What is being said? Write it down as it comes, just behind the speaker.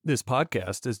This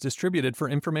podcast is distributed for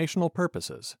informational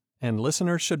purposes, and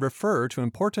listeners should refer to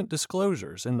important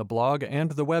disclosures in the blog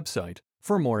and the website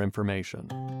for more information.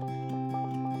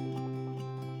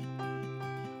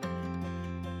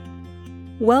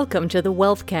 Welcome to the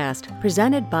Wealthcast,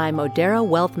 presented by Modera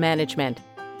Wealth Management.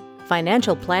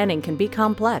 Financial planning can be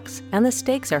complex, and the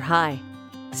stakes are high.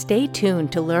 Stay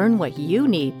tuned to learn what you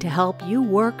need to help you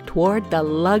work toward the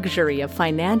luxury of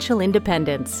financial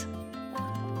independence.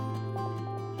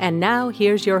 And now,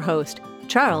 here's your host,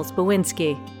 Charles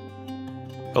Bowinski.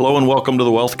 Hello and welcome to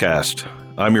the Wealthcast.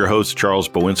 I'm your host, Charles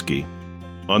Bowinski.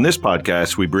 On this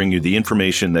podcast, we bring you the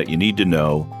information that you need to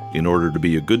know in order to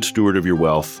be a good steward of your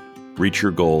wealth, reach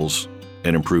your goals,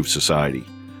 and improve society.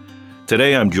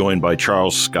 Today, I'm joined by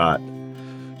Charles Scott.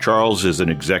 Charles is an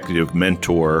executive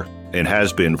mentor and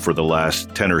has been for the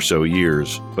last 10 or so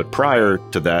years. But prior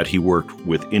to that, he worked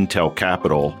with Intel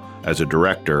Capital as a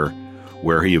director,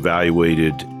 where he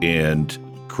evaluated and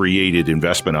created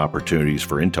investment opportunities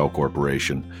for Intel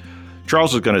Corporation.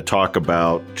 Charles is going to talk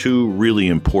about two really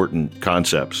important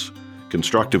concepts: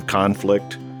 constructive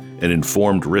conflict and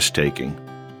informed risk-taking.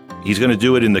 He's going to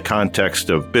do it in the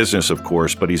context of business, of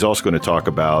course, but he's also going to talk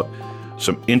about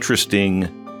some interesting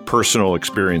personal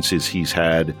experiences he's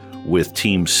had with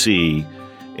Team C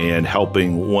and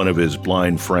helping one of his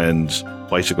blind friends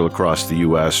bicycle across the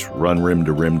U.S., run rim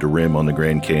to rim to rim on the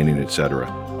Grand Canyon,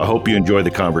 etc. I hope you enjoy the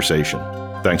conversation.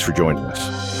 Thanks for joining us.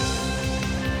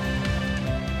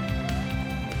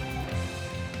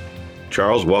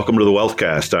 Charles, welcome to the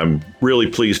Wealthcast. I'm really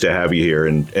pleased to have you here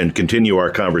and continue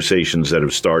our conversations that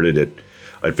have started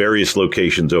at various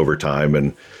locations over time,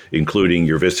 and including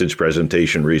your Vistage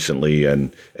presentation recently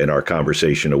and our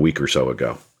conversation a week or so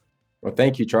ago. Well,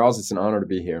 thank you, Charles. It's an honor to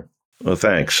be here. Well,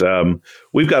 thanks.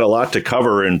 We've got a lot to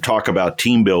cover and talk about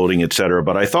team building, et cetera,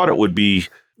 but I thought it would be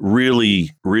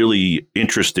really, really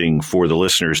interesting for the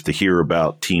listeners to hear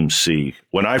about Team C.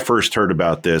 When I first heard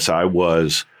about this, I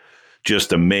was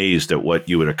just amazed at what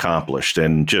you had accomplished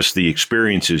and just the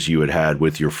experiences you had had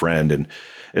with your friend.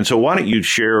 And so why don't you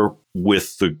share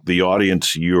with the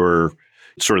audience your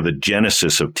sort of the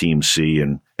genesis of Team C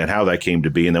and how that came to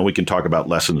be, and then we can talk about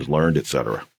lessons learned, et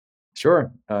cetera.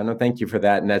 Sure. No, thank you for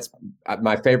that. And that's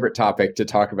my favorite topic to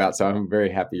talk about. So I'm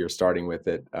very happy you're starting with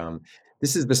it.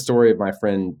 This is the story of my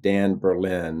friend, Dan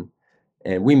Berlin.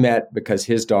 And we met because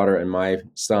his daughter and my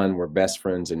son were best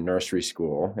friends in nursery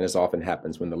school. And as often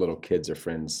happens when the little kids are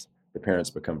friends, the parents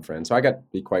become friends. So I got to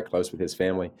be quite close with his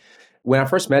family. When I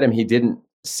first met him, he didn't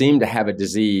seem to have a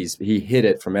disease. He hid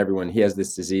it from everyone. He has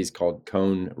this disease called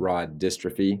cone rod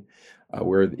dystrophy,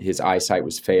 where his eyesight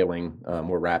was failing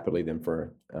more rapidly than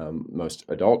for most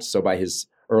adults. So by his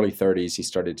early 30s, he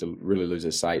started to really lose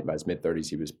his sight. By his mid-30s,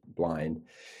 he was blind.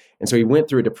 And so he went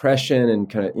through a depression and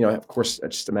kind of, of course,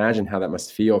 just imagine how that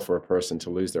must feel for a person to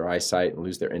lose their eyesight and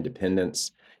lose their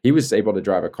independence. He was able to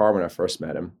drive a car when I first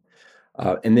met him.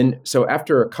 And then, so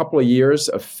after a couple of years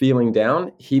of feeling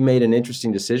down, he made an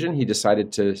interesting decision. He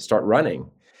decided to start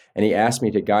running. And he asked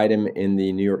me to guide him in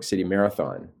the New York City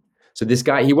Marathon. So this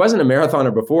guy, he wasn't a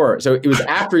marathoner before. So it was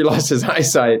after he lost his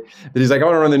eyesight that he's like, I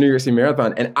want to run the New York City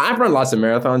Marathon. And I've run lots of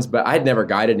marathons, but I'd never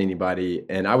guided anybody.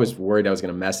 And I was worried I was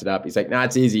going to mess it up. He's like, nah,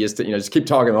 it's easy. Just keep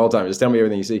talking the whole time. Just tell me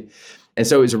everything you see. And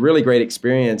so it was a really great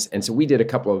experience. And so we did a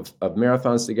couple of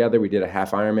marathons together. We did a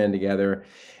half Ironman together.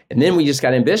 And then we just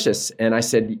got ambitious. And I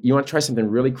said, you want to try something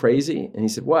really crazy? And he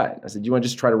said, what? I said, you want to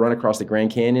just try to run across the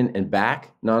Grand Canyon and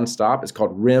back nonstop? It's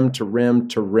called rim to rim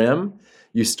to rim.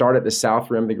 You start at the south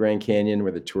rim of the Grand Canyon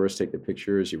where the tourists take the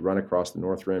pictures. You run across the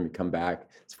north rim, you come back.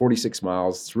 It's 46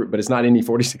 miles, but it's not any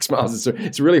 46 miles.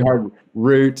 It's a really hard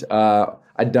route.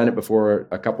 I'd done it before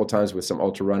a couple of times with some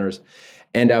ultra runners.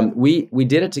 And we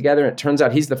did it together. And it turns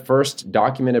out he's the first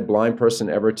documented blind person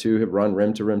ever to have run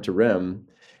rim to rim to rim.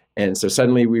 And so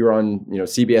suddenly we were on,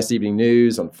 CBS Evening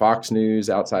News, on Fox News,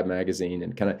 Outside Magazine,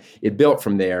 and kind of it built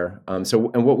from there. And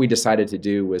what we decided to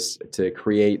do was to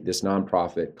create this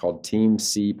nonprofit called Team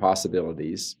C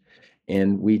Possibilities.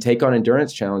 And we take on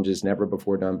endurance challenges never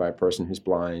before done by a person who's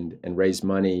blind and raise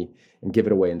money and give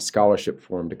it away in scholarship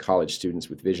form to college students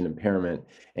with vision impairment.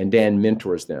 And Dan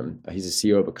mentors them. He's a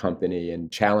CEO of a company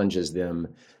and challenges them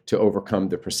to overcome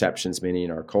the perceptions many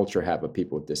in our culture have of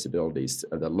people with disabilities,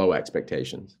 the low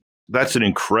expectations. That's an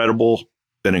incredible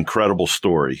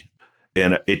story.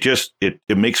 And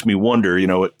it makes me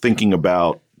wonder, thinking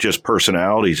about just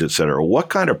personalities, et cetera. What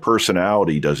kind of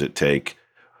personality does it take?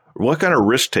 What kind of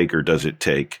risk taker does it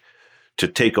take to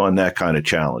take on that kind of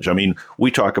challenge? I mean,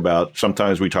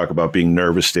 sometimes we talk about being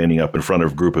nervous standing up in front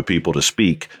of a group of people to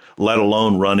speak, let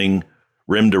alone running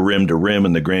rim to rim to rim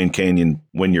in the Grand Canyon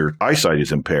when your eyesight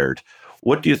is impaired.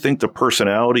 What do you think the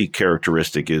personality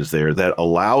characteristic is there that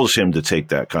allows him to take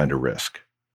that kind of risk?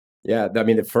 Yeah, I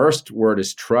mean, the first word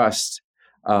is trust.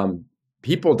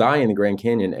 People die in the Grand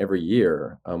Canyon every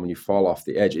year when you fall off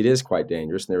the edge. It is quite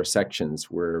dangerous. And there are sections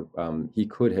where he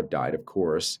could have died, of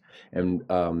course. And,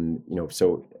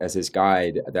 so as his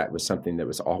guide, that was something that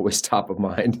was always top of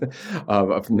mind,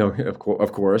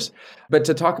 of course. But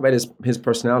to talk about his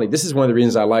personality, this is one of the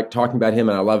reasons I like talking about him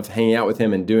and I love hanging out with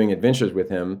him and doing adventures with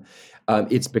him.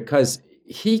 It's because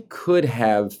he could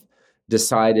have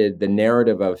decided the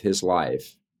narrative of his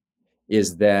life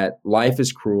is that life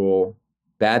is cruel,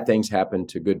 bad things happen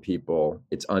to good people,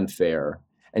 it's unfair,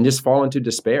 and just fall into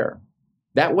despair.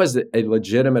 That was a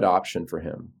legitimate option for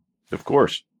him. Of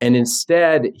course. And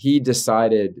instead, he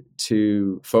decided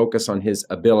to focus on his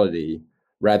ability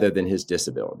rather than his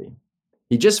disability.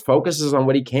 He just focuses on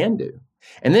what he can do.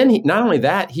 And then not only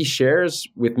that, he shares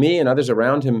with me and others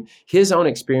around him his own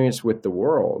experience with the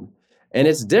world. And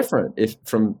it's different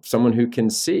from someone who can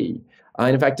see.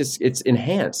 And in fact, it's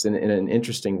enhanced in an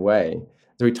interesting way.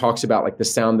 So he talks about like the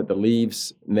sound that the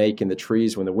leaves make in the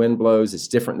trees when the wind blows. It's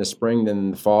different in the spring than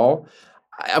in the fall.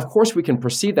 Of course, we can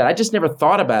perceive that. I just never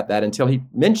thought about that until he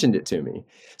mentioned it to me.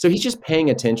 So he's just paying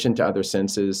attention to other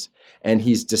senses, and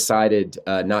he's decided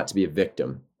not to be a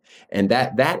victim. And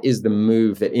that is the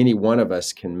move that any one of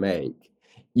us can make.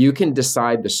 You can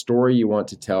decide the story you want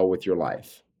to tell with your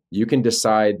life. You can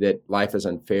decide that life is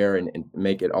unfair and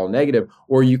make it all negative,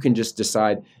 or you can just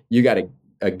decide you got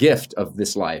a gift of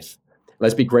this life.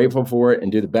 Let's be grateful for it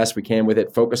and do the best we can with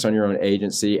it. Focus on your own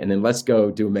agency, and then let's go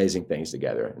do amazing things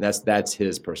together. And that's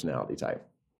his personality type.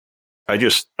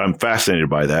 I'm fascinated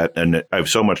by that, and I have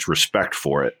so much respect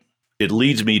for it. It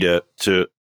leads me to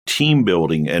team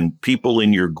building and people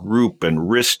in your group and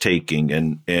risk taking,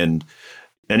 and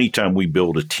anytime we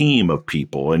build a team of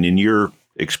people, and in your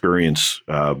experience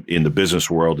in the business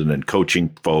world, and then coaching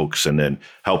folks, and then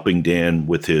helping Dan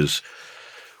with his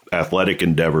athletic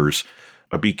endeavors,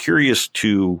 I'd be curious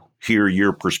to hear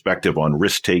your perspective on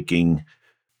risk-taking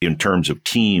in terms of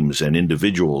teams and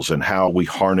individuals and how we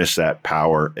harness that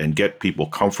power and get people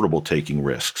comfortable taking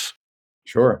risks.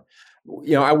 Sure.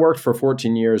 I worked for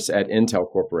 14 years at Intel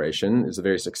Corporation. It's a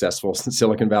very successful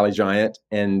Silicon Valley giant,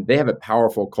 and they have a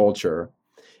powerful culture.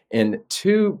 And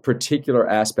two particular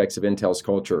aspects of Intel's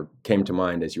culture came to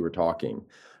mind as you were talking.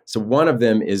 So one of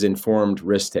them is informed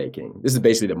risk-taking. This is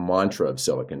basically the mantra of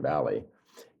Silicon Valley.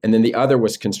 And then the other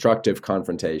was constructive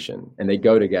confrontation, and they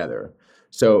go together.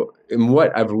 So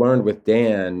what I've learned with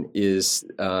Dan is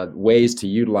ways to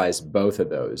utilize both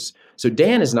of those. So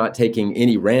Dan is not taking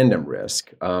any random risk.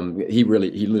 He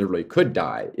literally could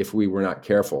die if we were not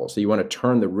careful. So you want to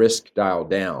turn the risk dial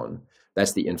down.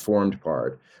 That's the informed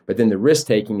part. But then the risk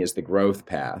taking is the growth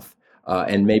path.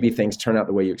 And maybe things turn out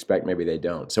the way you expect, maybe they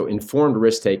don't. So informed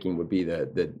risk taking would be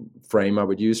the frame I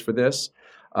would use for this.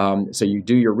 So you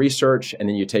do your research, and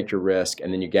then you take your risk,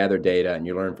 and then you gather data, and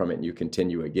you learn from it, and you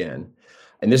continue again.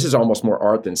 And this is almost more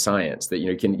art than science. That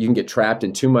you can get trapped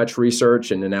in too much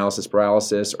research and analysis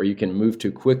paralysis, or you can move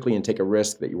too quickly and take a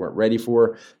risk that you weren't ready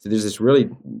for. So there's this really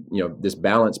this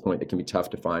balance point that can be tough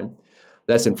to find.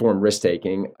 That's informed risk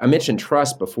taking. I mentioned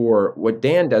trust before. What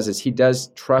Dan does is he does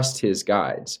trust his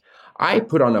guides. I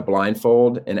put on a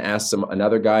blindfold and asked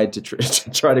another guide to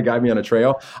try to guide me on a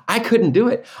trail. I couldn't do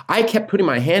it. I kept putting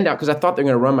my hand out because I thought they were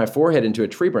going to run my forehead into a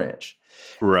tree branch.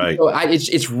 Right. So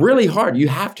it's really hard. You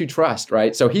have to trust,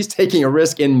 right? So he's taking a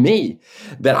risk in me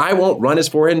that I won't run his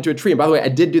forehead into a tree. And by the way, I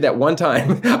did do that one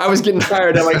time. I was getting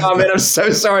tired. I'm like, oh man, I'm so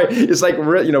sorry. It's like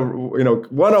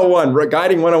 101,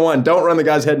 guiding 101. Don't run the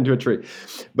guy's head into a tree.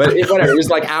 But whatever. It was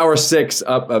like hour 6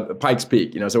 up Pikes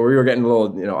Peak. So we were getting a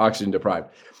little oxygen deprived.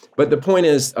 But the point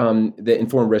is the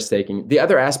informed risk-taking. The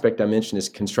other aspect I mentioned is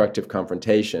constructive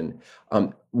confrontation.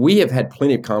 We have had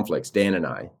plenty of conflicts, Dan and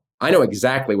I. I know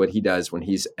exactly what he does when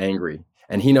he's angry,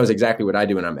 and he knows exactly what I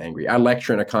do when I'm angry. I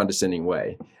lecture in a condescending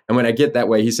way. And when I get that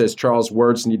way, he says, Charles,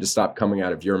 words need to stop coming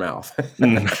out of your mouth.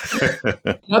 In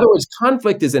other words,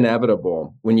 conflict is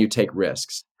inevitable when you take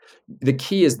risks. The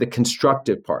key is the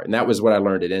constructive part. And that was what I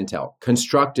learned at Intel,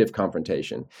 constructive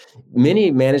confrontation.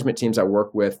 Many management teams I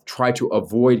work with try to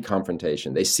avoid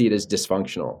confrontation. They see it as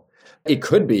dysfunctional. It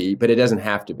could be, but it doesn't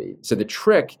have to be. So the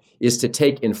trick is to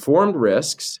take informed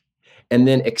risks and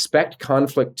then expect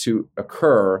conflict to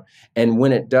occur. And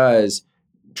when it does,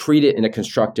 treat it in a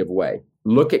constructive way.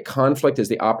 Look at conflict as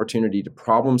the opportunity to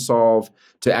problem solve,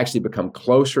 to actually become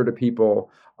closer to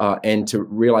people, and to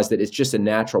realize that it's just a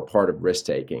natural part of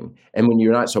risk-taking. And when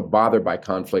you're not so bothered by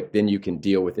conflict, then you can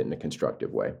deal with it in a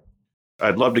constructive way.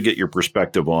 I'd love to get your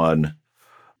perspective on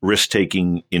risk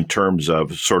taking in terms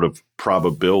of sort of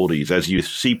probabilities as you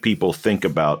see people think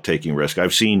about taking risk?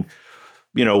 I've seen,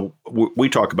 we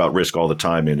talk about risk all the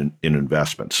time in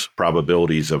investments,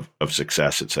 probabilities of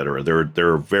success, et cetera.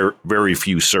 There are very, very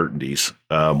few certainties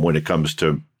when it comes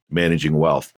to managing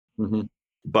wealth. Mm-hmm.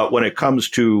 But when it comes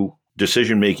to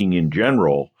decision making in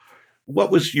general,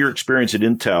 what was your experience at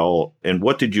Intel, and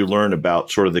what did you learn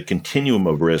about sort of the continuum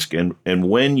of risk and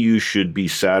when you should be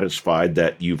satisfied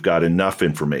that you've got enough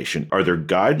information? Are there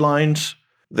guidelines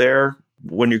there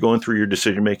when you're going through your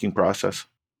decision making process?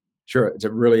 Sure. It's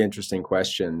a really interesting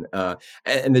question.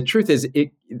 And the truth is,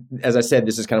 as I said,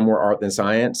 this is kind of more art than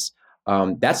science.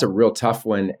 That's a real tough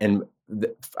one. And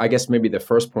I guess maybe the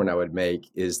first point I would make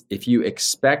is if you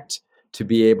expect to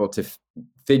be able to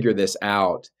figure this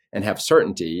out and have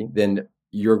certainty, then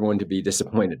you're going to be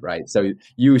disappointed, right? So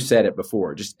you said it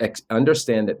before, just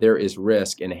understand that there is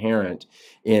risk inherent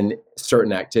in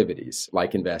certain activities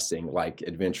like investing, like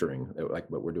adventuring, like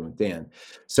what we're doing with Dan.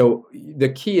 So the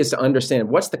key is to understand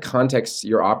what's the context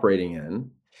you're operating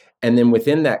in. And then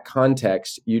within that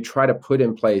context, you try to put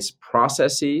in place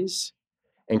processes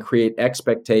and create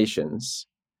expectations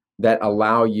that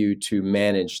allow you to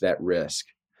manage that risk.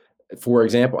 For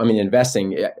example,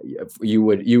 investing, you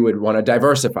would want to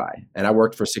diversify. And I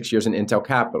worked for 6 years in Intel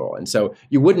Capital. And so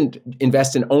you wouldn't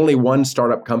invest in only one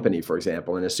startup company, for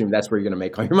example, and assume that's where you're going to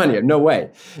make all your money. No way.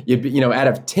 Out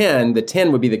of 10, the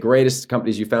 10 would be the greatest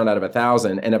companies you found out of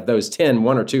 1,000. And of those 10,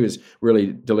 1 or 2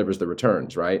 really delivers the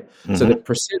returns, right? Mm-hmm. So the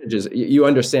percentages, you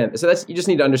understand. So you just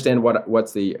need to understand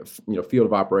what's the field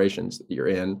of operations that you're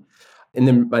in. And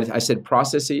then I said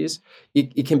processes,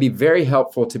 it can be very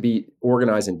helpful to be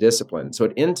organized and disciplined. So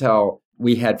at Intel,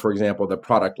 we had, for example, the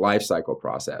product lifecycle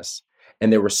process.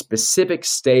 And there were specific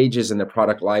stages in the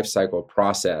product lifecycle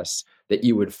process that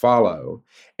you would follow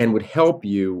and would help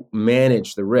you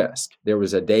manage the risk. There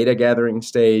was a data gathering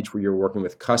stage where you're working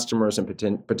with customers and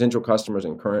potential customers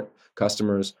and current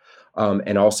customers,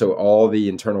 and also all the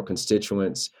internal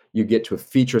constituents. You get to a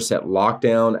feature set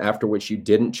lockdown, after which you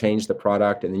didn't change the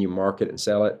product, and then you market and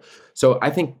sell it. So I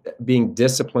think being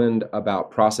disciplined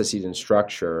about processes and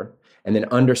structure, and then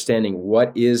understanding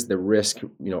what is the risk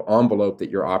envelope that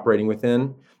you're operating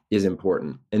within is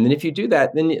important. And then if you do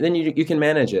that, then you can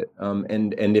manage it.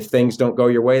 And if things don't go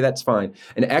your way, that's fine.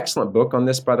 An excellent book on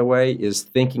this, by the way, is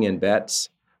Thinking in Bets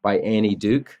by Annie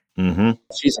Duke. Mm-hmm.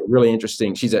 She's really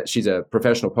interesting. She's a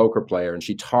professional poker player, and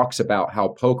she talks about how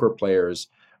poker players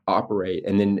operate,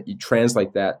 and then you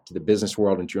translate that to the business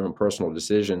world and to your own personal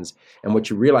decisions. And what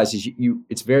you realize is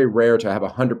it's very rare to have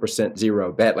 100%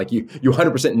 zero bet. Like you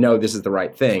 100% know this is the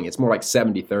right thing. It's more like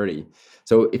 70-30.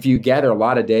 So if you gather a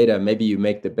lot of data, maybe you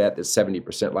make the bet that's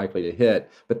 70% likely to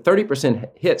hit, but 30%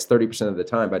 hits 30% of the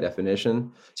time by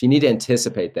definition. So you need to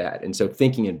anticipate that. And so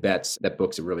Thinking in Bets, that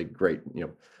book's a really great,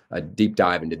 a deep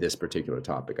dive into this particular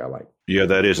topic I like. Yeah,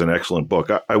 that is an excellent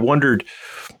book. I wondered,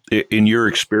 in your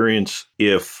experience,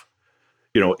 if,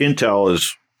 Intel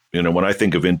is, when I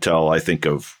think of Intel, I think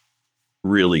of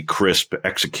really crisp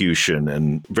execution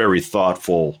and very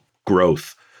thoughtful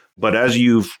growth. But as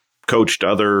you've coached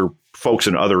other folks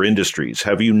in other industries,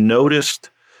 have you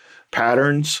noticed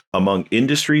patterns among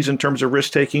industries in terms of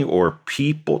risk taking or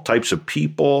types of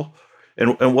people?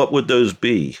 And what would those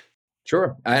be?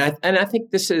 Sure. And I think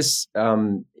this is,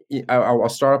 I'll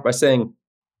start off by saying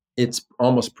it's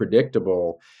almost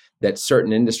predictable that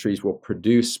certain industries will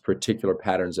produce particular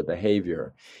patterns of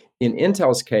behavior. In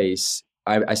Intel's case,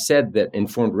 I said that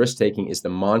informed risk-taking is the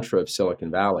mantra of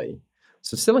Silicon Valley.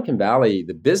 So Silicon Valley,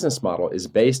 the business model is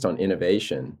based on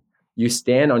innovation. You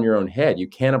stand on your own head, you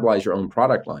cannibalize your own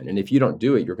product line. And if you don't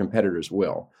do it, your competitors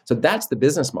will. So that's the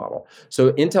business model.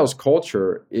 So Intel's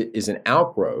culture is an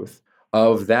outgrowth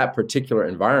of that particular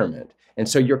environment. And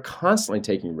so you're constantly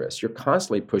taking risks. You're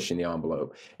constantly pushing the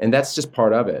envelope. And that's just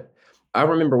part of it. I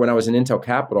remember when I was in Intel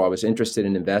Capital, I was interested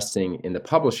in investing in the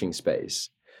publishing space.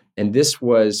 And this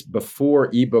was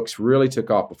before ebooks really took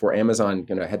off, before Amazon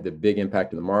had the big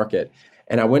impact in the market.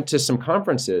 And I went to some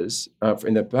conferences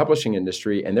in the publishing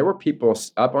industry, and there were people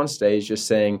up on stage just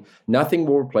saying, nothing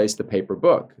will replace the paper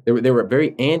book. They were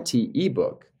very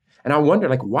anti-ebook. And I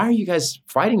wondered, why are you guys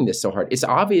fighting this so hard? It's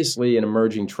obviously an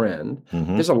emerging trend.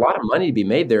 Mm-hmm. There's a lot of money to be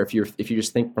made there if you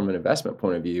just think from an investment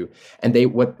point of view. And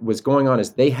what was going on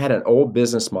is they had an old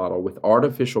business model with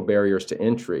artificial barriers to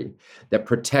entry that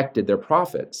protected their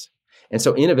profits. And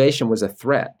so innovation was a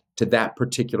threat to that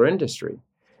particular industry.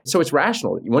 So it's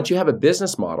rational. Once you have a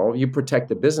business model, you protect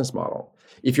the business model.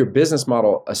 If your business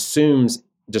model assumes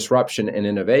disruption and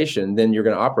innovation, then you're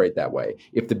going to operate that way.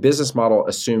 If the business model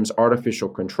assumes artificial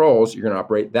controls, you're going to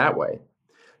operate that way.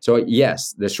 So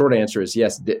yes, the short answer is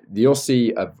yes. You'll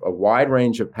see a wide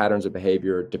range of patterns of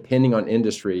behavior depending on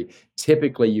industry.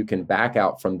 Typically, you can back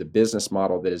out from the business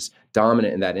model that is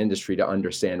dominant in that industry to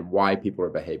understand why people are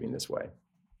behaving this way.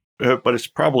 But it's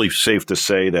probably safe to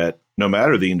say that no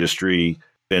matter the industry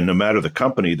and no matter the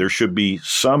company, there should be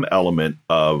some element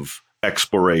of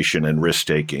exploration and risk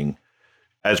taking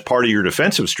as part of your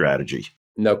defensive strategy.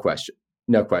 No question.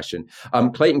 No question.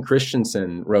 Clayton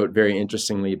Christensen wrote very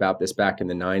interestingly about this back in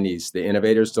the 90s, The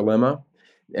Innovator's Dilemma.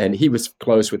 And he was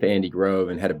close with Andy Grove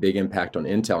and had a big impact on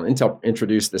Intel. Intel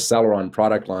introduced the Celeron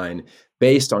product line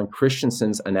based on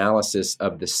Christensen's analysis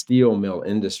of the steel mill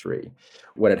industry.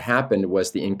 What had happened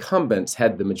was the incumbents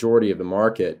had the majority of the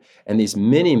market, and these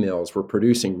mini mills were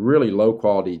producing really low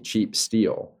quality, cheap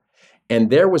steel. And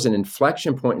there was an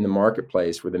inflection point in the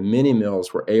marketplace where the mini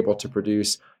mills were able to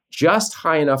produce just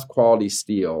high enough quality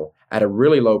steel at a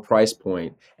really low price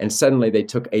point, and suddenly they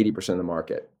took 80% of the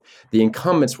market. The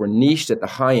incumbents were niched at the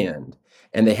high end,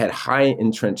 and they had high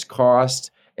entrenched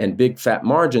costs and big fat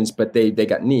margins, but they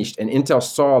got niched. And Intel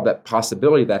saw that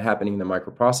possibility of that happening in the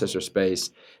microprocessor space.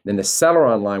 Then the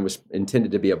Celeron line was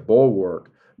intended to be a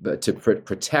bulwark, but to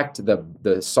protect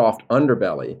the soft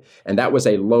underbelly. And that was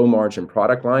a low margin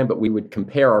product line, but we would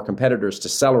compare our competitors to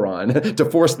Celeron to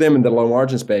force them into the low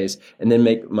margin space and then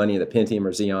make money in the Pentium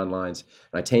or Xeon lines,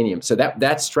 Titanium. So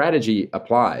that strategy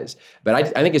applies. But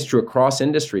I think it's true across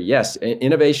industry. Yes,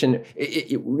 innovation,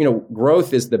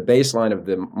 growth is the baseline of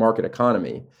the market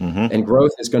economy, and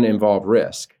growth is going to involve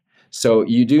risk. So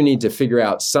you do need to figure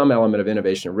out some element of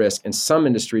innovation and risk, and some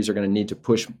industries are going to need to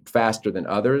push faster than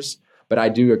others. But I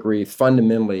do agree,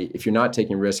 fundamentally, if you're not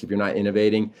taking risk, if you're not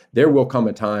innovating, there will come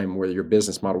a time where your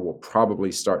business model will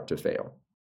probably start to fail.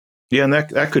 Yeah, and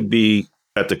that could be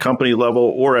at the company level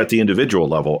or at the individual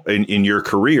level in your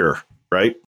career,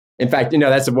 right? In fact,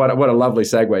 that's what a lovely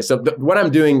segue. So what I'm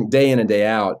doing day in and day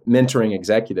out, mentoring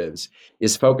executives,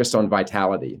 is focused on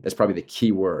vitality. That's probably the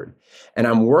key word. And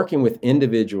I'm working with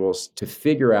individuals to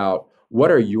figure out what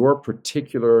are your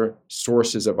particular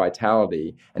sources of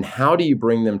vitality and how do you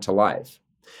bring them to life?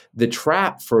 The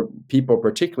trap for people,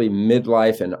 particularly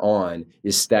midlife and on,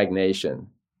 is stagnation.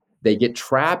 They get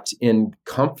trapped in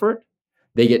comfort.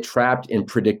 They get trapped in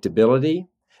predictability.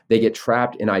 They get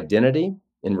trapped in identity,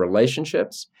 in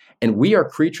relationships. And we are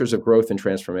creatures of growth and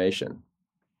transformation.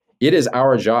 It is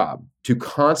our job to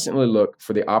constantly look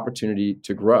for the opportunity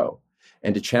to grow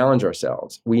and to challenge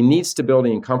ourselves. We need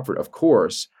stability and comfort, of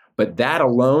course, but that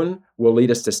alone will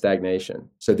lead us to stagnation.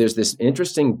 So there's this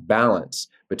interesting balance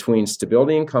between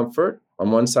stability and comfort on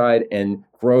one side and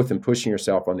growth and pushing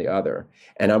yourself on the other.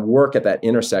 And I work at that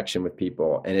intersection with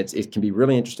people. And it can be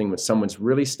really interesting when someone's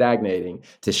really stagnating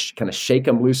to kind of shake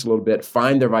them loose a little bit,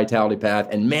 find their vitality path,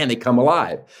 and man, they come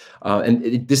alive.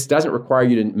 This doesn't require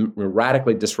you to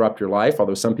radically disrupt your life,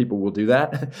 although some people will do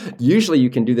that. Usually you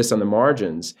can do this on the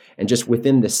margins, and just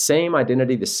within the same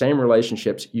identity, the same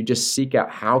relationships, you just seek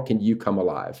out how can you come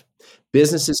alive.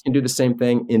 Businesses can do the same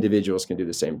thing. Individuals can do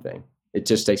the same thing. It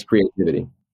just takes creativity.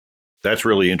 That's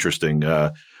really interesting.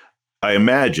 I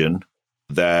imagine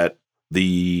that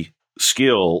the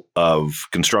skill of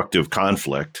constructive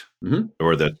conflict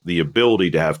or the ability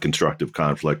to have constructive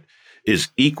conflict is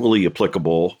equally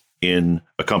applicable in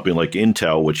a company like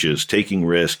Intel, which is taking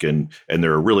risk and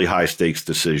there are really high stakes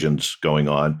decisions going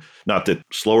on. Not that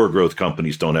slower growth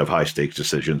companies don't have high stakes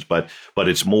decisions, but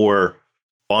it's more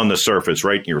on the surface,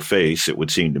 right in your face, it would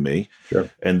seem to me. Sure.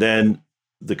 And then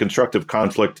the constructive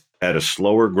conflict at a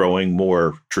slower growing,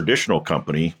 more traditional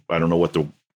company, I don't know what the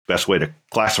best way to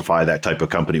classify that type of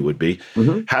company would be,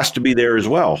 has to be there as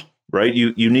well, right?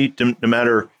 You need to, no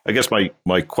matter, I guess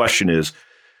my question is,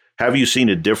 have you seen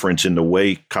a difference in the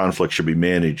way conflict should be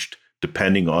managed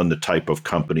depending on the type of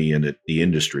company and the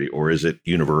industry, or is it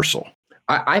universal?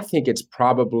 I think it's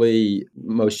probably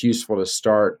most useful to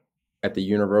start at the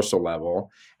universal level,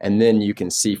 and then you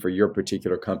can see for your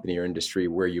particular company or industry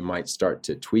where you might start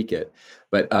to tweak it.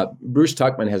 But Bruce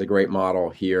Tuckman has a great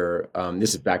model here.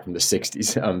 This is back from the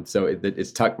 60s. So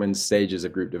it's Tuckman's stages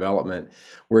of group development,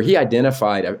 where he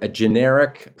identified a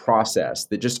generic process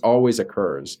that just always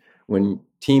occurs when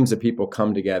teams of people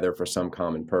come together for some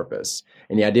common purpose.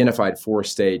 And he identified 4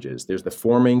 stages. There's the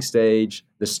forming stage,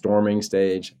 the storming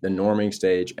stage, the norming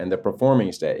stage, and the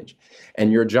performing stage.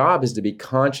 And your job is to be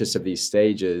conscious of these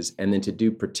stages and then to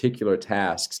do particular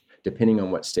tasks depending on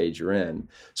what stage you're in.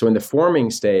 So in the forming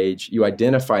stage, you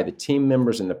identify the team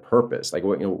members and the purpose. Like,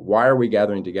 why are we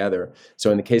gathering together?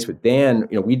 So in the case with Dan,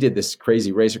 we did this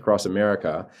crazy race across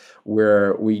America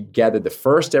where we gathered the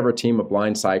first ever team of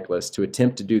blind cyclists to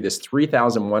attempt to do this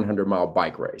 3,100 mile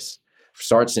bike race.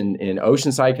 Starts in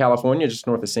Oceanside, California, just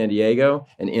north of San Diego,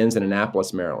 and ends in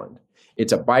Annapolis, Maryland.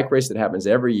 It's a bike race that happens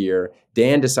every year.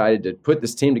 Dan decided to put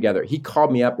this team together. He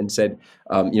called me up and said,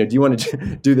 do you want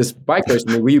to do this bike race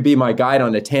with me? Will you be my guide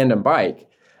on a tandem bike?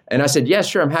 And I said, yeah,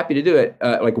 sure, I'm happy to do it.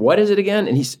 What is it again?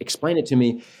 And he explained it to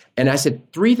me. And I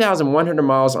said, 3,100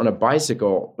 miles on a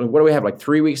bicycle. What do we have,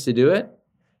 3 weeks to do it?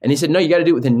 And he said, no, you got to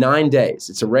do it within 9 days.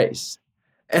 It's a race.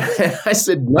 And I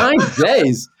said, 9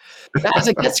 days?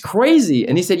 That's crazy.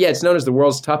 And he said, yeah, it's known as the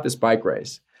world's toughest bike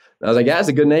race. And I was like, yeah, that's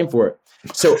a good name for it.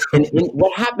 So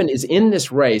what happened is in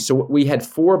this race, so we had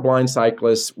 4 blind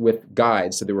cyclists with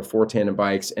guides. So there were 4 tandem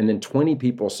bikes and then 20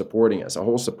 people supporting us, a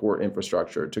whole support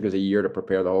infrastructure. It took us a year to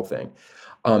prepare the whole thing.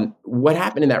 What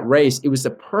happened in that race, it was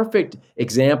the perfect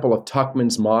example of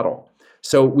Tuckman's model.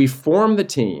 So we formed the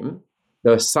team,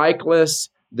 the cyclists,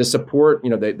 the support,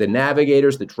 the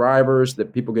navigators, the drivers, the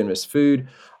people giving us food,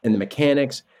 and the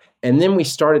mechanics. And then we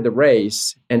started the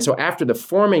race. And so after the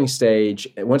forming stage,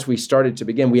 once we started to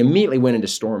begin, we immediately went into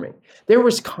storming. There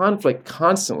was conflict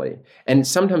constantly. And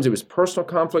sometimes it was personal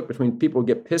conflict between people who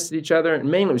get pissed at each other.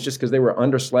 And mainly it was just because they were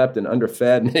underslept and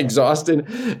underfed and exhausted,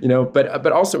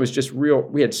 but also it was just real.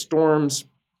 We had storms.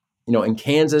 In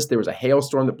Kansas, there was a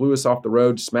hailstorm that blew us off the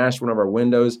road, smashed one of our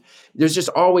windows. There's just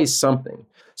always something.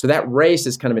 So that race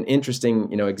is kind of an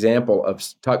interesting, example of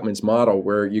Tuckman's model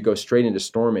where you go straight into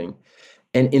storming.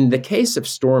 And in the case of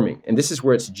storming, and this is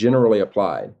where it's generally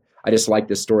applied, I just like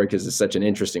this story because it's such an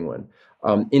interesting one.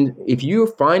 If you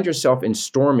find yourself in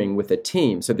storming with a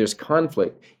team, so there's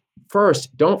conflict,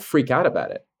 first, don't freak out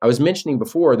about it. I was mentioning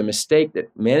before, the mistake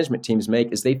that management teams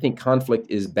make is they think conflict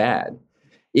is bad.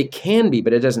 It can be,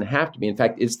 but it doesn't have to be. In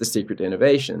fact, it's the secret to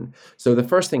innovation. So the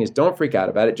first thing is don't freak out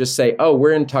about it. Just say,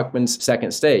 we're in Tuckman's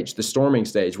second stage, the storming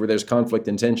stage, where there's conflict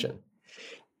and tension.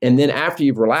 And then after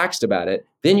you've relaxed about it,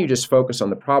 then you just focus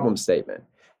on the problem statement.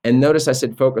 And notice I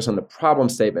said focus on the problem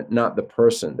statement, not the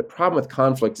person. The problem with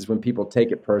conflict is when people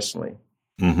take it personally.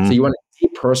 Mm-hmm. So you want to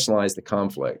depersonalize the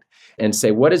conflict and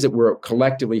say, what is it we're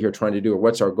collectively here trying to do, or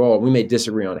what's our goal? We may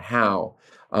disagree on how,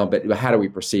 but how do we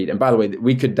proceed? And by the way,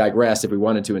 we could digress if we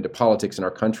wanted to into politics in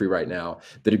our country right now.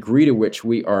 The degree to which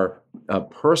we are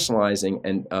personalizing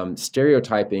and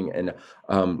stereotyping and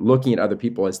looking at other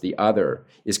people as the other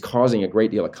is causing a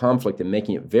great deal of conflict and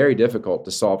making it very difficult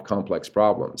to solve complex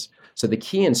problems. So the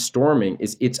key in storming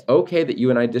is it's okay that you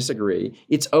and I disagree.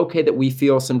 It's okay that we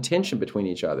feel some tension between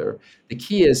each other. The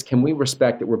key is, can we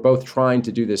respect that we're both trying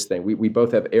to do this thing? We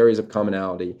both have areas of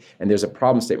commonality, and there's a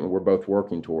problem statement we're both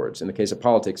working towards. In the case of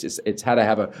politics, it's how to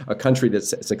have a country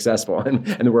that's successful and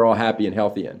that we're all happy and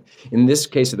healthy in. In this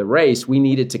case of the race, we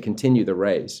needed to continue the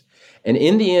race. And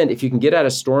in the end, if you can get out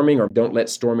of storming or don't let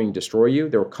storming destroy you,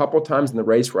 there were a couple times in the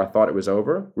race where I thought it was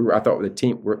over. I thought the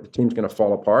team's going to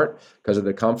fall apart because of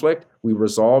the conflict. We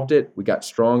resolved it. We got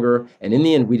stronger. And in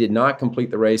the end, we did not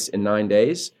complete the race in 9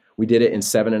 days. We did it in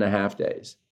 7.5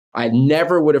 days. I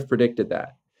never would have predicted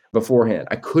that beforehand.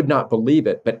 I could not believe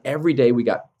it. But every day we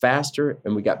got faster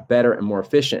and we got better and more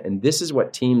efficient. And this is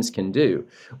what teams can do.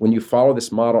 When you follow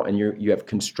this model and you have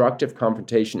constructive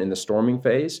confrontation in the storming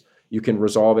phase, you can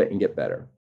resolve it and get better.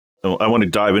 I want to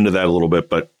dive into that a little bit,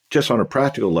 but just on a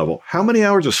practical level, how many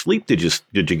hours of sleep did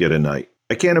you get a night?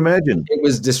 I can't imagine. It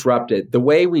was disrupted. The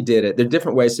way we did it, there are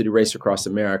different ways to do Race Across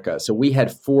America. So we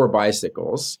had 4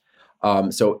 bicycles,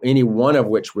 so any one of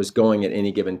which was going at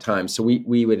any given time. So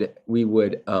we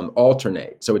would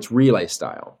alternate. So it's relay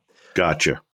style.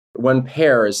 Gotcha. One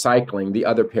pair is cycling, the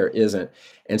other pair isn't.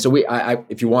 And so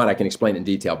if you want, I can explain it in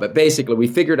detail. But basically, we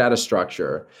figured out a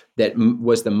structure that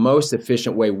was the most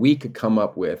efficient way we could come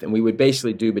up with. And we would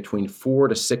basically do between 4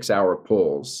 to 6 hour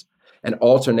pulls and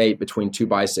alternate between 2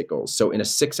 bicycles. So in a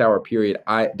 6-hour period,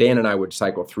 Dan and I would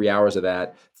cycle 3 hours of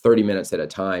that, 30 minutes at a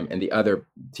time. And the other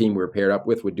team we were paired up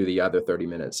with would do the other 30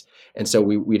 minutes. And so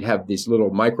we'd have these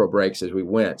little micro breaks as we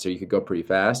went. So you could go pretty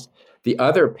fast. The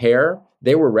other pair,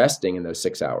 they were resting in those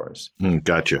 6 hours.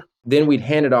 Gotcha. Then we'd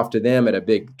hand it off to them at a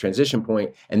big transition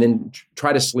point and then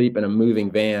try to sleep in a moving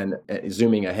van,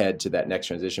 zooming ahead to that next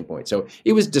transition point. So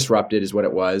it was disrupted is what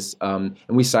it was. And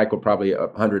we cycled probably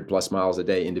 100 plus miles a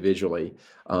day individually,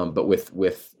 but with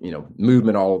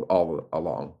movement all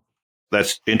along.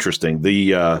 That's interesting.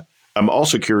 I'm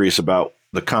also curious about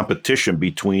the competition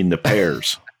between the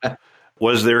pairs.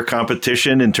 Was there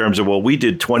competition in terms of, well, we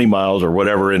did 20 miles or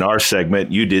whatever in our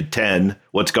segment, you did 10.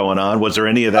 What's going on? Was there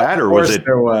any of that, or was it?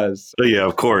 There was. Yeah,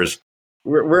 of course.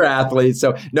 We're athletes,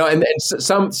 so no. And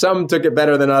some took it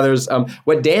better than others.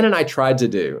 What Dan and I tried to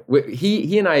do,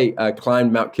 he and I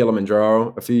climbed Mount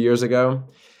Kilimanjaro a few years ago,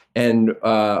 and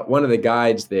one of the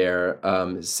guides there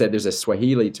said there's a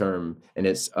Swahili term, and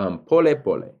it's pole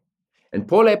pole. And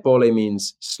pole pole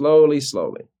means slowly,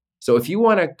 slowly. So if you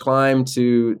want to climb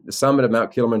to the summit of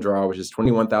Mount Kilimanjaro, which is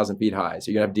 21,000 feet high, so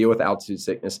you're going to have to deal with altitude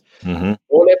sickness, pole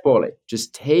pole,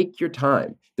 just take your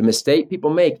time. The mistake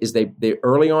people make is they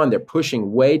early on, they're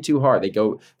pushing way too hard. They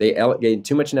gain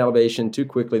too much in elevation too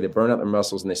quickly. They burn out their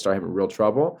muscles and they start having real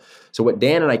trouble. So what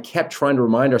Dan and I kept trying to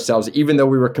remind ourselves, even though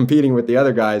we were competing with the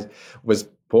other guys, was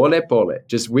pole pole.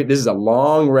 This is a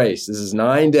long race. This is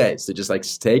 9 days. So just like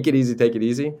take it easy, take it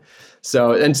easy.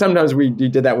 So, and sometimes you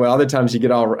did that well. Other times you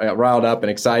get all riled up and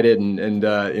excited and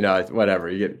whatever.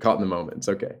 You get caught in the moment. It's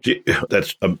okay.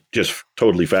 That's just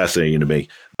totally fascinating to me.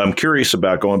 I'm curious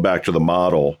about going back to the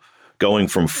model, going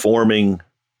from forming,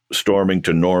 storming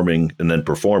to norming, and then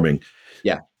performing.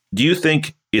 Yeah. Do you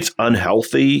think it's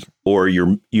unhealthy, or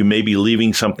you may be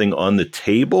leaving something on the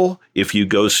table if you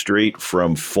go straight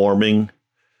from forming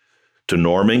to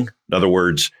norming? In other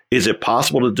words, is it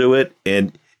possible to do it?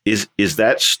 And is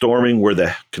that storming where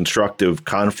the constructive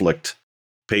conflict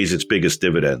pays its biggest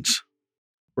dividends?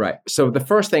 Right. So the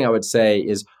first thing I would say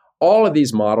is all of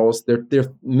these models, there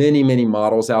are many, many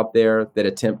models out there that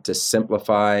attempt to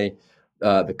simplify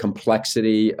the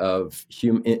complexity of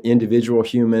individual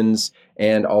humans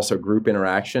and also group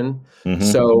interaction.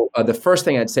 So the first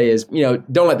thing I'd say is,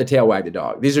 don't let the tail wag the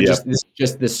dog. These are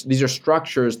these are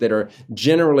structures that are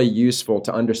generally useful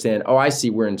to understand. Oh, I see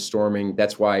we're in storming.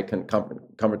 That's why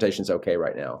confrontation is okay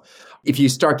right now. If you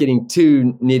start getting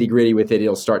too nitty gritty with it,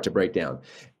 it'll start to break down.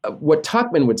 What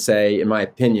Tuckman would say, in my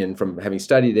opinion, from having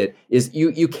studied it, is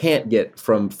you can't get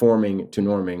from forming to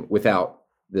norming without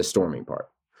the storming part.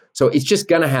 So it's just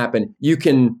going to happen. You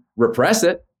can repress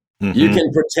it. You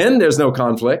can pretend there's no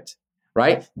conflict,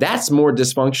 right? That's more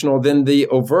dysfunctional than the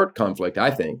overt conflict,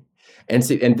 I think. And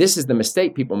this is the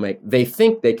mistake people make. They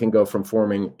think they can go from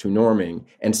forming to norming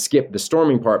and skip the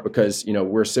storming part because,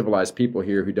 we're civilized people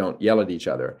here who don't yell at each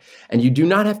other. And you do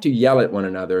not have to yell at one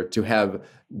another to have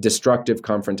destructive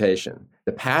confrontation.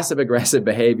 The passive aggressive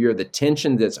behavior, the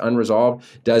tension that's unresolved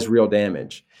does real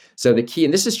damage. So the key,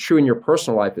 and this is true in your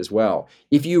personal life as well,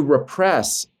 if you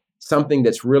repress something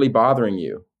that's really bothering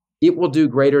you, it will do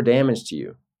greater damage to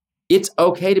you. It's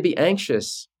okay to be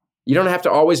anxious. You don't have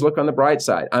to always look on the bright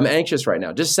side. I'm anxious right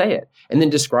now. Just say it and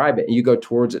then describe it and you go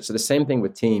towards it. So the same thing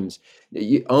with teams.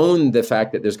 You own the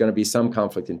fact that there's going to be some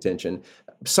conflict and tension.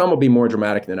 Some will be more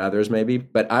dramatic than others maybe,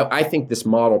 but I think this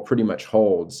model pretty much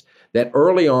holds that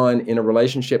early on in a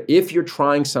relationship, if you're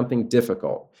trying something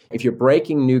difficult, if you're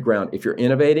breaking new ground, if you're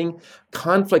innovating,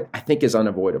 conflict, I think, is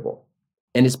unavoidable.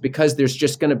 And it's because there's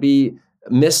just going to be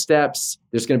missteps,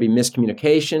 there's going to be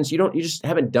miscommunications. You just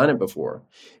haven't done it before.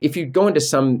 If you go into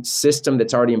some system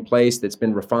that's already in place, that's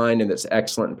been refined and that's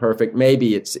excellent and perfect,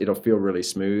 maybe it'll feel really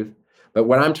smooth. But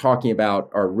what I'm talking about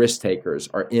are risk takers,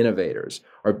 are innovators,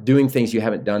 are doing things you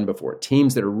haven't done before,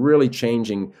 teams that are really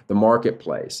changing the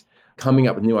marketplace, coming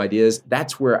up with new ideas.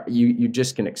 That's where you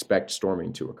just can expect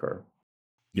storming to occur.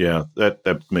 Yeah,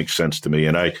 that makes sense to me.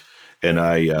 And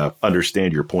I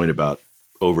understand your point about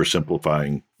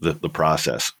oversimplifying the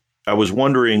process. I was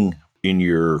wondering in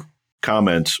your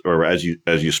comments or as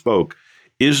you spoke,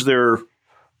 is there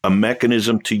a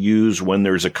mechanism to use when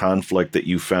there's a conflict that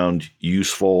you found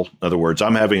useful? In other words,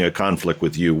 I'm having a conflict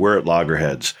with you. We're at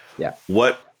loggerheads. Yeah.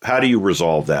 How do you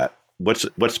resolve that?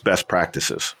 What's best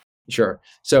practices? Sure.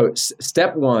 So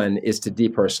step one is to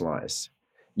depersonalize.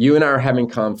 You and I are having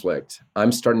conflict.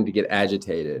 I'm starting to get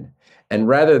agitated. And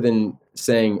rather than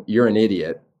saying you're an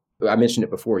idiot, I mentioned it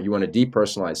before, you want to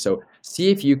depersonalize. So see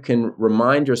if you can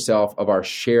remind yourself of our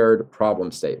shared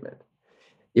problem statement.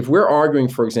 If we're arguing,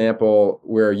 for example,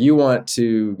 where you want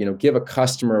to, give a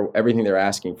customer everything they're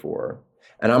asking for,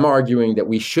 and I'm arguing that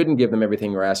we shouldn't give them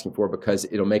everything we're asking for because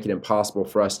it'll make it impossible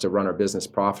for us to run our business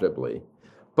profitably.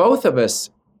 Both of us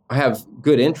have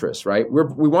good interests, right?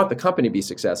 We want the company to be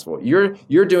successful.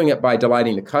 You're doing it by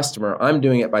delighting the customer. I'm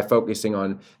doing it by focusing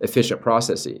on efficient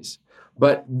processes.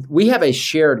 But we have a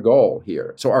shared goal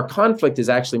here. So our conflict is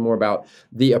actually more about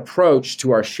the approach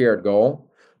to our shared goal.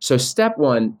 So step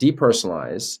one,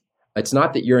 depersonalize. It's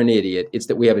not that you're an idiot. It's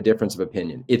that we have a difference of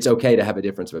opinion. It's okay to have a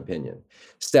difference of opinion.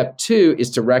 Step two is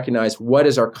to recognize what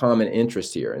is our common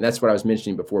interest here. And that's what I was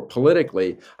mentioning before.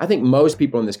 Politically, I think most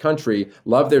people in this country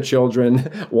love their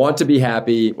children, want to be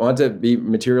happy, want to be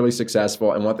materially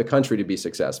successful, and want the country to be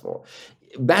successful.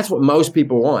 That's what most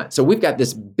people want. So we've got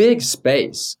this big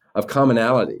space of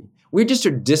commonality. We just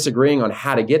are disagreeing on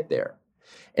how to get there.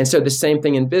 And so the same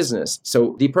thing in business.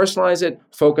 So depersonalize it,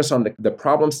 focus on the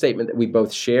problem statement that we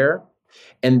both share,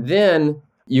 and then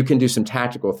you can do some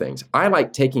tactical things. I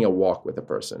like taking a walk with a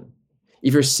person.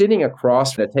 If you're sitting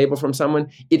across a table from someone,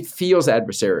 it feels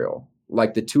adversarial,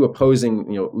 like the two opposing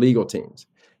legal teams.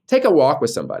 Take a walk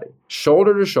with somebody,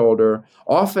 shoulder to shoulder.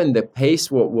 Often the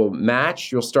pace will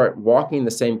match. You'll start walking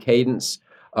the same cadence.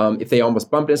 If they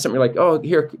almost bump into something, you're like, oh,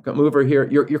 here, move over here.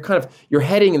 You're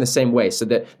heading in the same way. So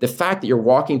that the fact that you're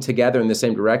walking together in the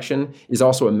same direction is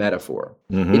also a metaphor.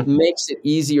 Mm-hmm. It makes it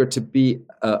easier to be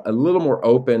a little more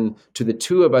open to the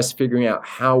two of us figuring out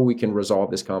how we can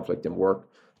resolve this conflict and work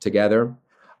together.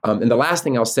 And the last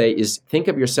thing I'll say is think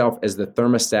of yourself as the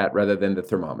thermostat rather than the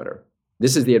thermometer.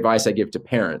 This is the advice I give to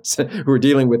parents who are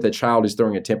dealing with a child who's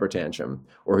throwing a temper tantrum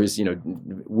or who's,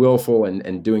 willful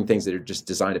and doing things that are just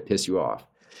designed to piss you off.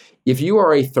 If you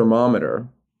are a thermometer,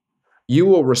 you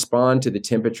will respond to the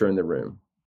temperature in the room.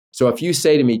 So if you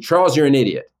say to me, Charles, you're an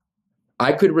idiot,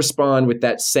 I could respond with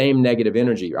that same negative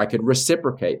energy. I could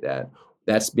reciprocate that.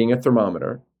 That's being a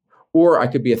thermometer. Or I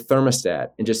could be a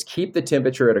thermostat and just keep the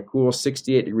temperature at a cool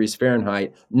 68 degrees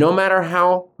Fahrenheit, no matter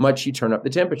how much you turn up the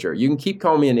temperature. You can keep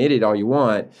calling me an idiot all you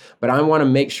want, but I want to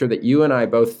make sure that you and I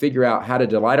both figure out how to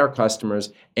delight our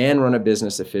customers and run a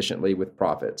business efficiently with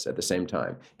profits at the same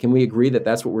time. Can we agree that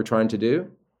that's what we're trying to do?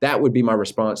 That would be my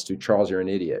response to Charles, you're an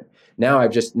idiot. Now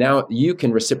you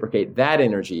can reciprocate that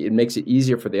energy. It makes it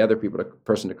easier for the other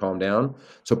person to calm down.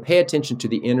 So pay attention to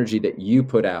the energy that you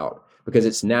put out, because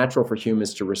it's natural for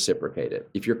humans to reciprocate it.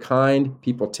 If you're kind,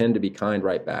 people tend to be kind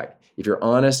right back. If you're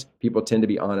honest, people tend to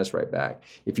be honest right back.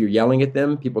 If you're yelling at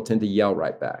them, people tend to yell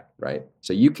right back, right?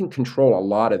 So you can control a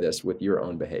lot of this with your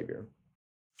own behavior.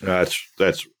 That's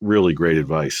really great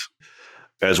advice.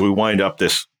 As we wind up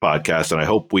this podcast, and I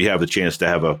hope we have the chance to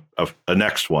have a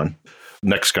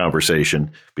next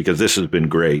conversation, because this has been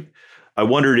great. I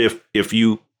wondered if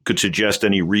you could suggest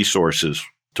any resources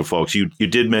to folks. You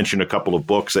did mention a couple of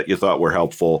books that you thought were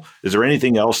helpful. Is there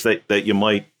anything else that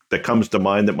comes to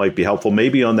mind that might be helpful,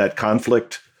 maybe on that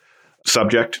conflict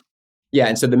subject? Yeah,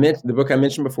 and so the book I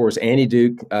mentioned before is Annie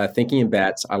Duke, Thinking in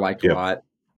Bets. I liked a lot.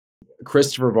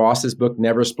 Christopher Voss's book,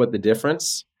 Never Split the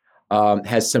Difference,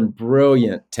 has some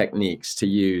brilliant techniques to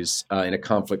use in a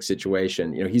conflict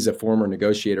situation. He's a former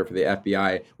negotiator for the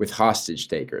FBI with hostage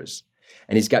takers.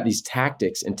 And he's got these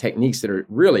tactics and techniques that are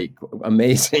really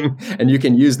amazing, and you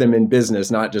can use them in business,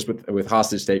 not just with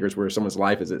hostage takers where someone's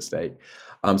life is at stake.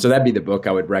 So that'd be the book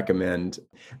I would recommend.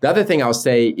 The other thing I'll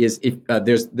say is if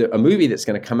there's a movie that's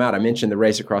going to come out. I mentioned The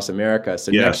Race Across America.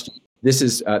 So next,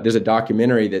 there's a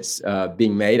documentary that's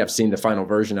being made. I've seen the final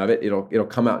version of it. It'll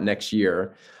come out next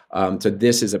year. So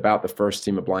this is about the first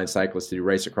team of blind cyclists to do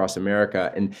Race Across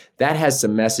America, and that has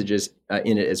some messages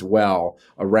in it as well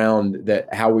around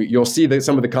you'll see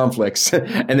some of the conflicts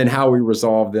and then how we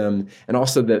resolve them, and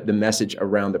also the message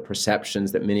around the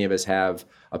perceptions that many of us have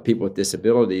of people with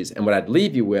disabilities. And what I'd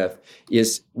leave you with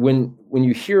is when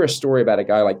you hear a story about a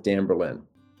guy like Dan Berlin,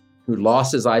 who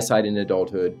lost his eyesight in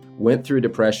adulthood, went through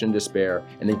depression and despair,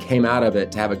 and then came out of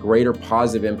it to have a greater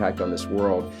positive impact on this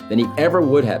world than he ever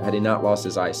would have had he not lost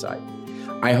his eyesight.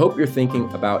 I hope you're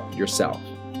thinking about yourself.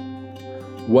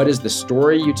 What is the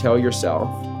story you tell yourself?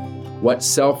 What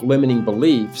self-limiting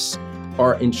beliefs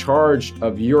are in charge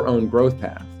of your own growth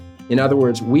path? In other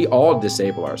words, we all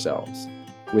disable ourselves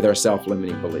with our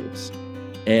self-limiting beliefs.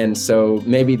 And so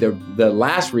maybe the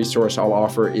last resource I'll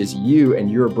offer is you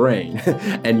and your brain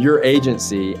and your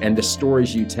agency and the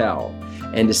stories you tell,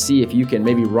 and to see if you can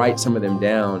maybe write some of them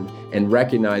down and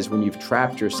recognize when you've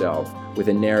trapped yourself with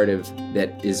a narrative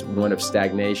that is one of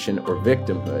stagnation or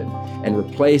victimhood, and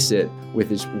replace it with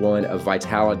this one of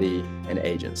vitality and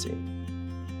agency.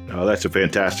 Oh, that's a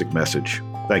fantastic message.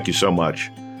 Thank you so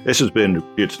much. It's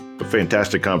a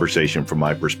fantastic conversation from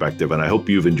my perspective, and I hope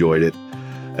you've enjoyed it.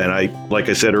 And like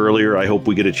I said earlier, I hope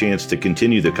we get a chance to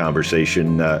continue the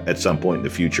conversation at some point in the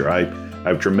future. I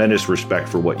have tremendous respect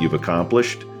for what you've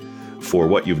accomplished, for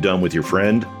what you've done with your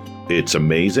friend. It's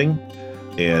amazing.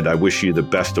 And I wish you the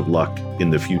best of luck in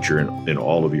the future in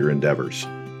all of your endeavors.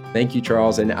 Thank you,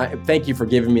 Charles. And thank you for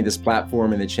giving me this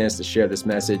platform and the chance to share this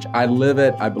message. I live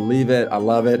it. I believe it. I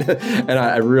love it. And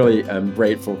I really am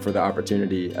grateful for the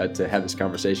opportunity to have this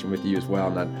conversation with you as well.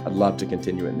 And I'd love to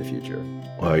continue it in the future.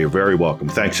 Well, you're very welcome.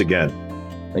 Thanks again.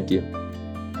 Thank you.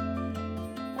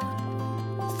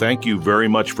 Thank you very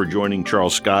much for joining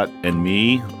Charles Scott and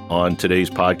me on today's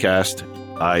podcast.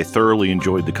 I thoroughly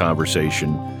enjoyed the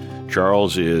conversation.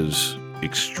 Charles is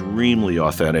extremely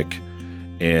authentic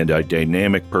and a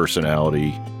dynamic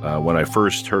personality. When I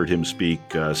first heard him speak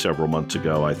several months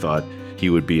ago, I thought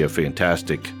he would be a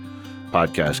fantastic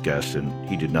podcast guest, and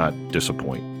he did not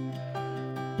disappoint.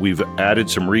 We've added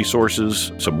some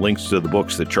resources, some links to the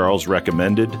books that Charles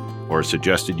recommended or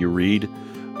suggested you read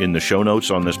in the show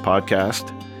notes on this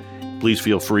podcast. Please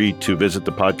feel free to visit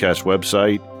the podcast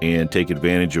website and take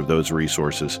advantage of those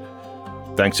resources.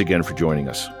 Thanks again for joining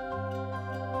us.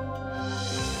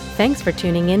 Thanks for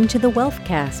tuning in to the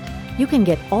Wealthcast. You can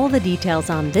get all the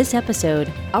details on this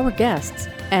episode, our guests,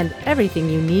 and everything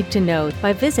you need to know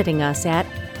by visiting us at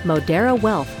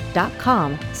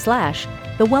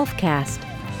moderawealth.com/thewealthcast.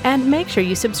 And make sure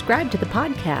you subscribe to the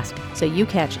podcast so you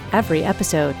catch every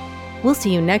episode. We'll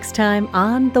see you next time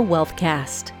on the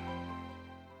Wealthcast.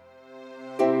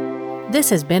 This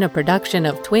has been a production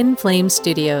of Twin Flame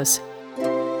Studios.